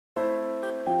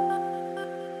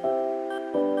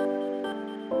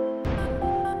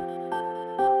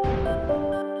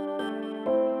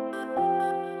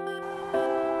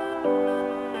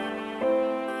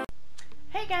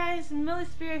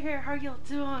Holy Spirit here. How you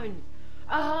doing?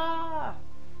 Ah!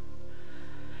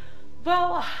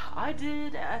 Well, I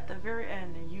did at the very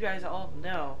end, and you guys all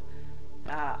know,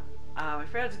 my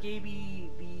friends gave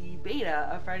me the beta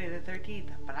of Friday the 13th,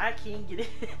 but I can't get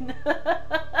in.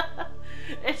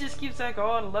 It just keeps on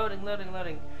going,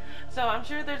 loading. So I'm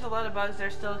sure there's a lot of bugs they're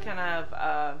still kind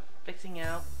of fixing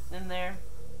out in there.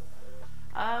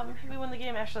 Maybe when the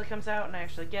game actually comes out and I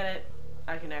actually get it,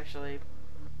 I can actually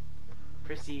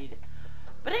proceed.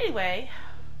 But anyway,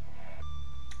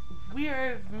 we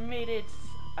have made it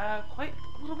quite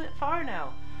a little bit far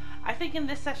now. I think in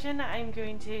this session I'm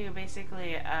going to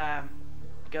basically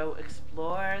go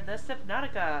explore the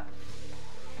Subnautica.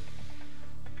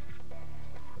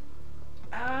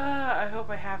 I hope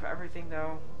I have everything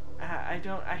though.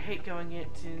 I hate going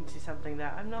into something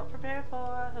that I'm not prepared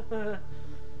for.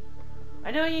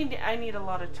 I know I need a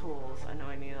lot of tools. I know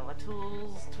I need a lot of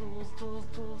tools.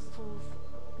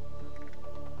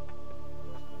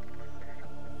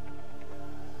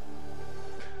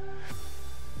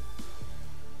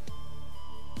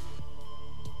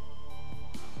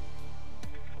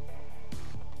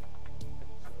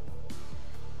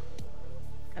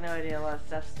 I know I need a lot of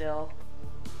stuff still.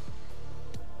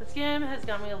 This game has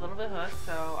got me a little bit hooked,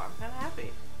 so I'm kind of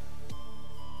happy.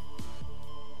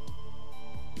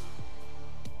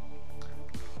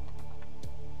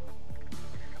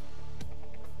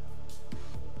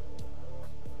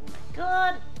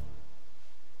 God!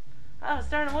 I was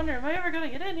starting to wonder, am I ever going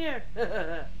to get in here?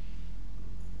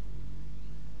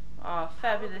 Oh,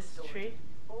 fabulous tree.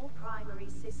 All primary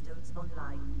systems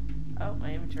online. Oh,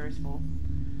 my inventory is full.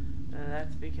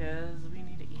 That's because we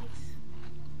need to eat.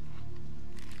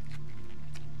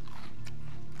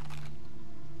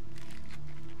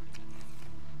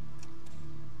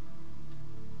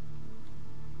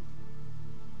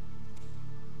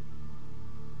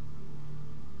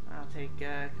 I'll take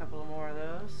a couple more of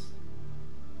those.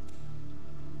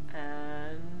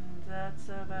 And that's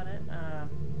about it.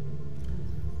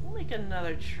 We'll make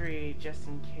another tree just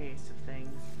in case of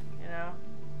things, you know?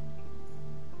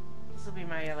 This will be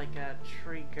my, like, a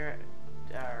tree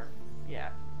yeah.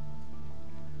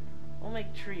 We'll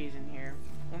make trees in here.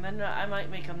 And then I might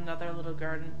make another little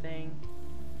garden thing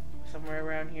somewhere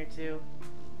around here, too.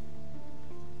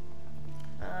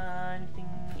 Anything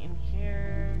in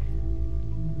here?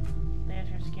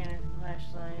 Lantern, scanner,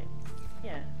 flashlight.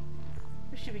 Yeah.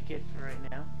 We should be good for right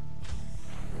now.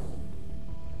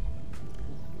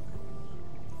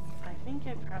 I think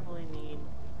I probably need...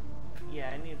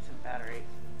 yeah, I need some battery.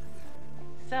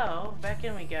 So, back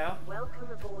in we go. Welcome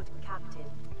aboard, Captain.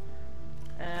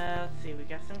 Let's see, we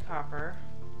got some copper.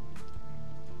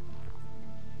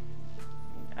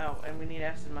 Oh, and we need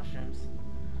acid mushrooms.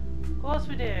 Of course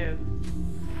we do!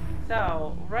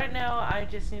 So, right now I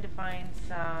just need to find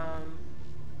some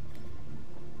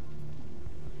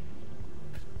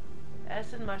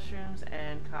acid mushrooms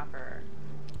and copper.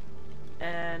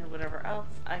 And whatever else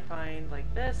I find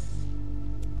like this.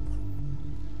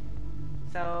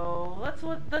 So that's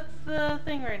the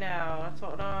thing right now. That's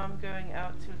what I'm going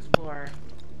out to explore.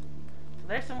 So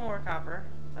there's some more copper.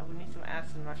 So we need some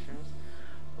acid mushrooms,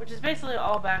 which is basically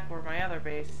all back where my other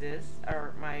base is,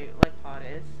 or my light pod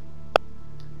is.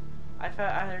 I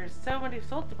found there's so many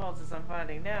salt deposits I'm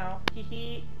finding now. Hee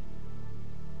hee.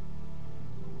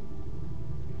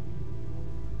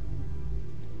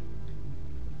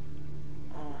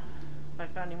 Oh, if I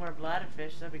found any more bladder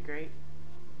fish, that'd be great.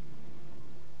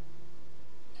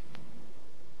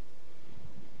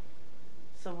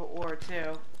 Silver ore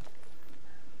too.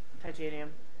 Titanium.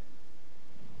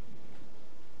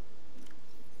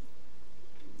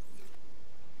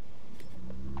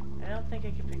 I don't think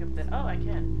I can pick up that. Oh, I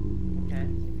can.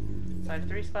 Okay. So I have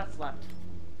 3 spots left.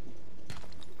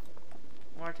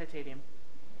 More titanium.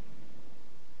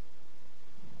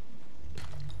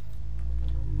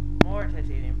 More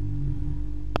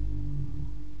titanium.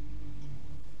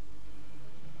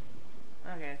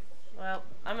 Okay. Well,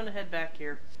 I'm gonna head back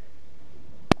here.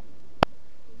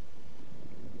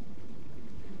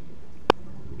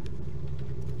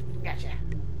 Gotcha.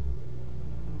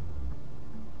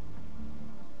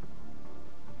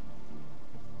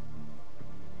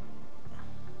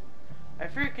 I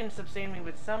fear it can sustain me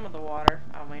with some of the water.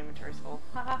 Oh, my inventory's full.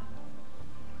 Haha.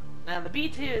 Now the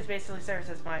B2 is basically serves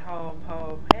as my home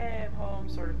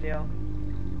sort of deal.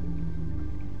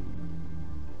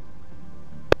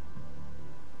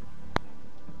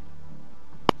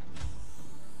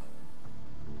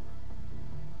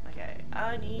 Okay,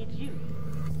 I need you.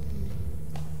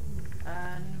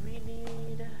 And we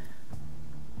need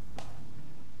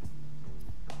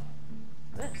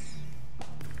this.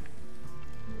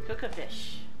 Cook a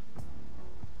fish.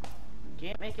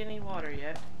 Can't make any water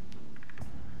yet.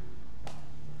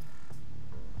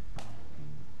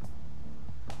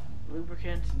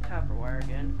 Lubricant and copper wire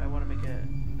again if I want to make a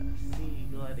sea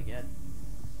glide again.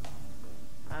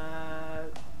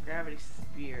 Gravity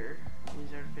spear.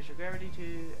 Use artificial gravity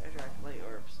to attract light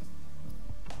orbs.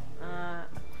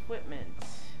 Equipment.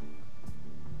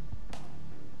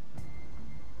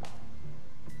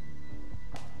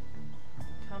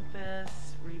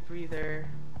 Compass, rebreather.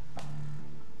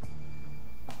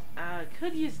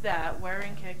 Could use that.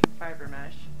 Wiring kick and fiber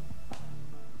mesh.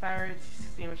 Fire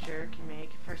extinguisher can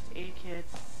make first aid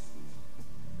kits,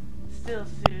 still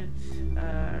suits,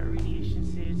 radiation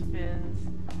suits, fins,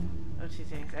 O2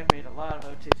 tanks. I've made a lot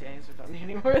of O2 tanks. We don't need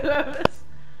any more of those.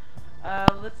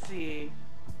 Let's see.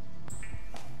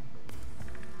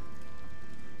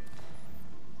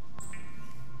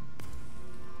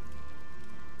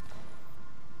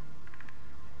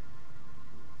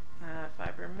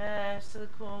 Fiber mesh,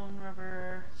 silicone,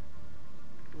 rubber,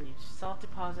 bleach. Salt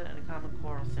deposit and a common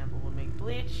coral sample will make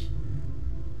bleach.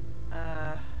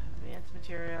 Advanced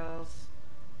materials,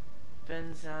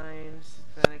 benzyme,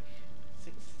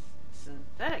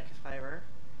 synthetic fiber.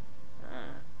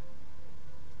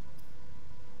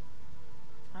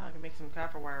 I can make some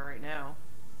copper wire right now.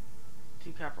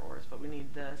 2 copper ores, but we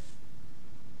need this.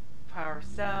 Power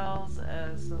cells,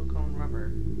 silicone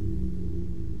rubber.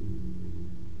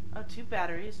 Oh, 2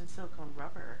 batteries and silicone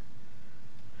rubber.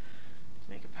 To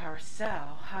make a power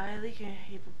cell. Highly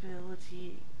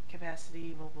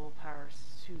capacity mobile power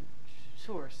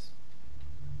source.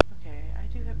 Okay, I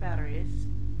do have batteries.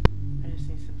 I just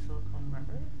need some silicone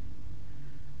rubber.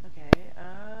 Okay,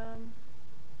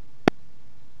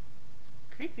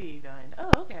 creepy vine.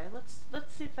 Oh, okay, let's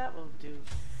see if that will do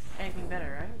anything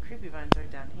better. I have creepy vines right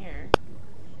down here.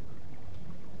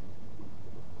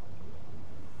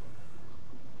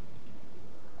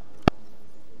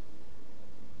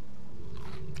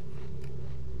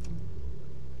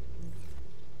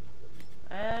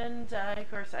 And of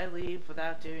course I leave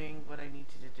without doing what I need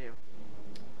to do.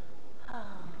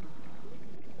 Oh.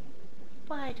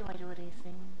 Why do I do these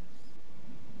things?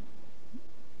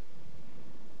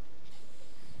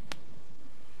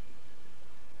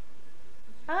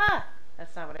 Ah!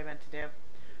 That's not what I meant to do.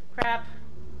 Crap!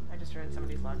 I just ruined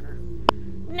somebody's locker.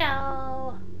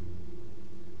 No!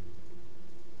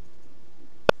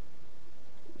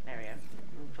 There we go.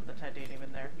 Put the titanium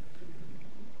in there.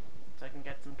 So I can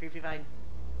get some creepy vine.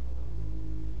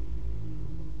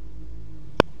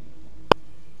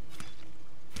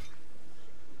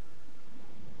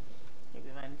 Creepy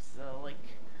vine's like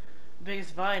the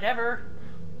biggest vine ever.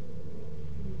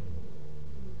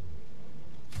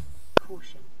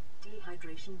 Caution.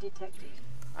 Dehydration detected.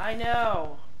 I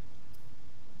know.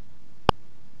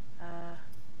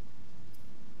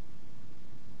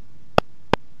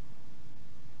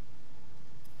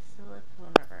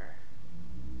 Silicone rubber.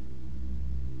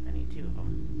 I need 2 of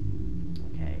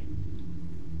them. Okay.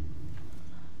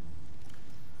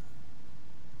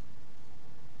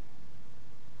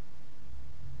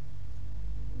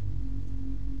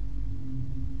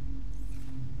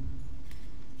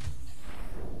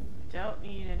 Don't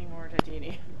need any more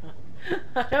titanium.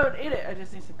 I don't need it. I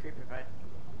just need some creeper vine.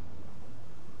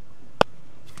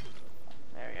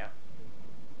 There we go.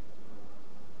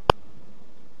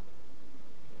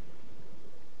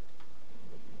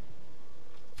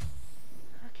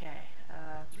 Okay.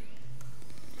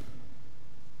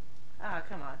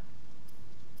 Come on.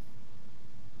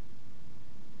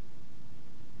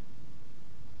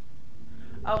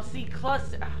 Oh, see,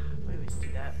 cluster. We always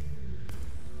do that.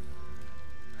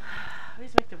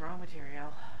 Always make the wrong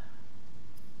material.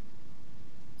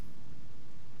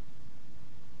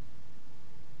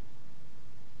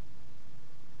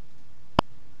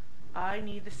 I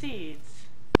need the seeds.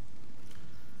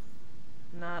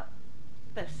 Not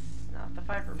this. Not the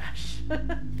fiber mesh.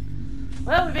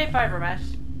 Well, we made fiber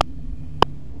mesh.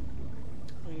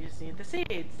 We just need the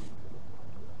seeds.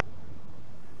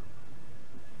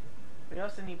 We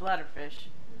also need bladderfish.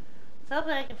 So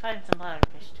hopefully I can find some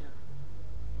bladderfish too.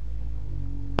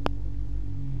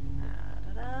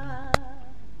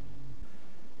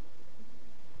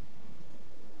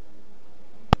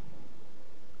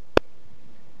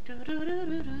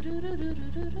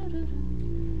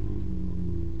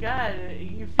 God,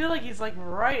 you feel like he's like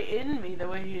right in me the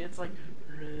way it's like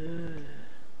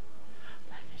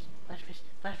bladderfish, bladderfish,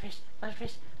 bladderfish,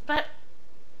 bladderfish,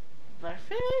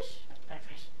 bladderfish,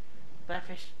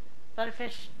 bladderfish,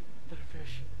 bladderfish,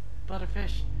 bladderfish,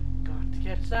 bladderfish, got to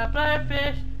catch that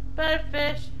bladderfish,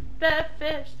 bladderfish,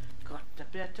 bladderfish, got to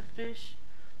better fish,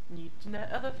 need to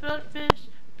net other bladderfish,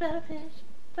 bladderfish,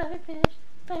 bladderfish,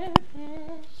 bladderfish.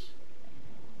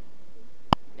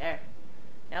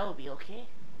 Okay.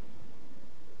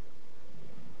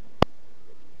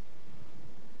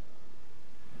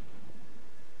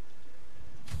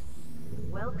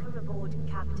 Welcome aboard,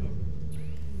 Captain.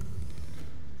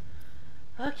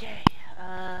 Okay,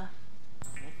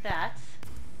 like that.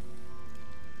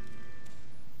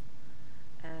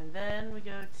 And then we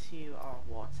go to our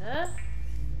water.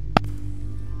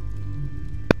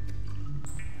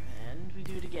 And we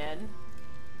do it again.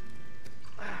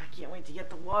 I can't wait to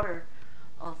get the water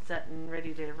all set and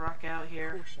ready to rock out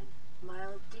here. Caution.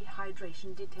 Mild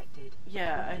dehydration detected.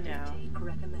 Yeah, I know. Intake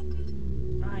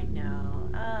recommended. I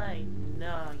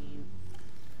know you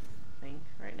think.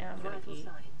 Right now I'm gonna Vital eat.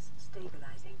 signs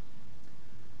stabilizing.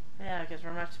 Yeah, because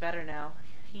we're much better now.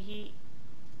 Hee hee.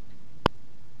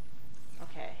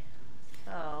 Okay,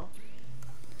 so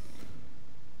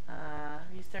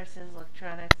restart says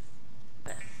electronics.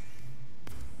 This.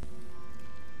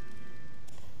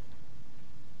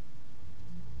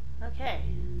 Okay.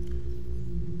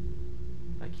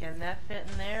 But can that fit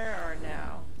in there or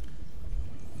no?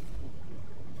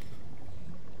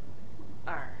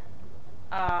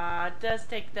 It does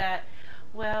take that.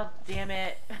 Well, damn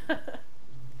it.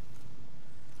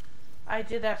 I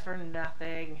did that for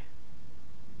nothing.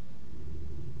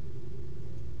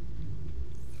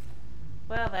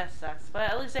 Well, that sucks. But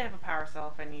at least I have a power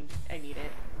cell if I need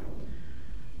it.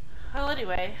 Well,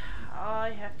 anyway,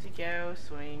 I have to go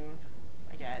swing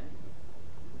again.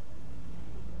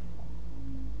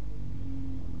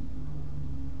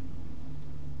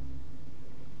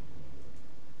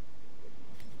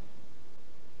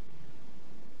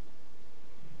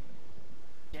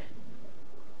 Yeah.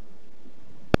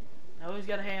 I always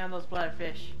gotta hang on those bladder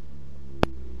fish.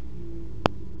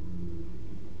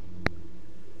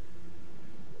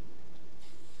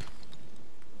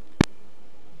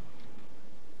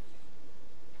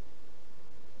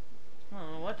 I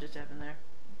don't know what just happened there.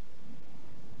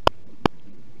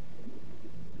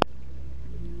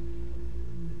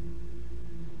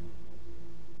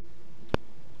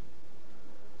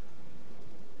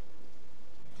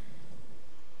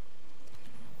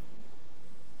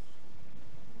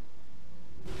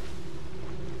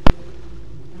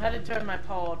 I'm headed toward my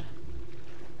pod.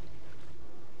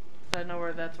 So I know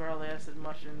where that's where all the acid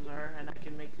mushrooms are, and I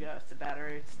can make the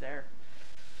batteries there.